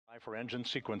For engine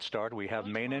sequence start, we have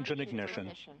main engine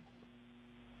ignition.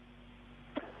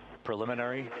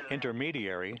 Preliminary,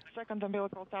 intermediary,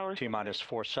 T-minus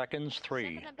 4 seconds,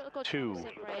 3, 2,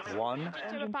 1.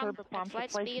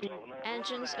 Flight speed,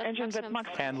 engines at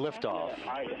maximum. And liftoff.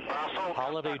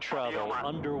 Holiday travel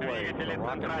underway for the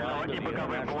rocket ride to the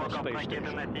International Space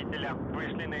Station.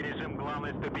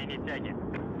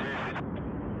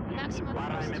 Maximum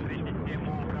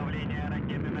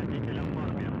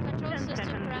control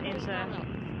system parameters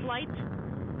nominal. Flight.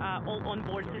 All on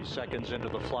board. 30 seconds into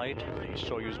the flight, the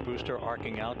Soyuz booster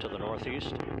arcing out to the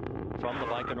northeast from the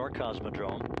Baikonur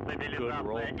Cosmodrome. Good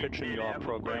roll, pitch and yaw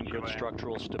program, good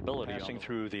structural stability. Passing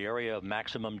through the area of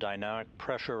maximum dynamic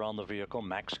pressure on the vehicle,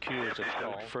 max Q is its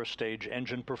called. First stage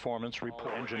engine performance,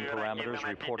 engine parameters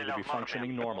reported to be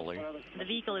functioning normally. The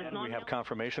vehicle is not. We have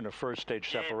confirmation of first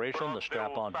stage separation, the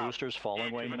strap-on boosters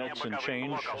falling away minutes and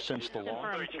change since the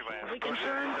launch. We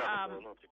confirmed